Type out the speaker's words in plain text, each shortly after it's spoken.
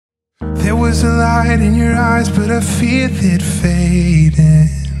There was a light in your eyes, but I fear it fading.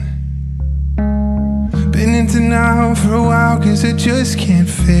 Been in denial for a while, cause I just can't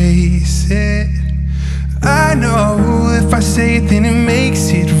face it. I know if I say it, then it makes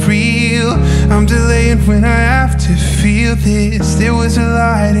it real. I'm delaying when I have to feel this. There was a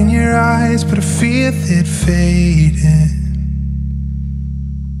light in your eyes, but I fear it fading.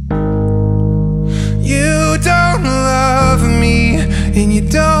 You don't love me, and you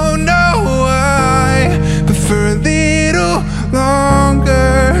don't know why, but for a little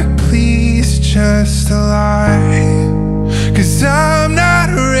longer, please just lie. Cause I'm not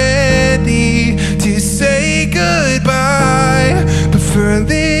ready to say goodbye, but for a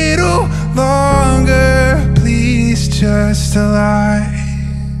little longer, please just lie.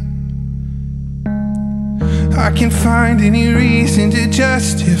 I can't find any reason to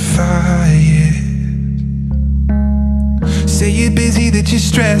justify it. Say you're busy, that you're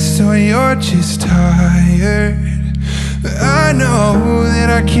stressed, or you're just tired. But I know that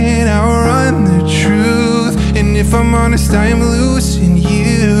I can't outrun the truth, and if I'm honest, I am losing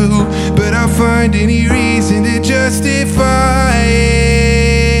you. But I'll find any reason to justify it.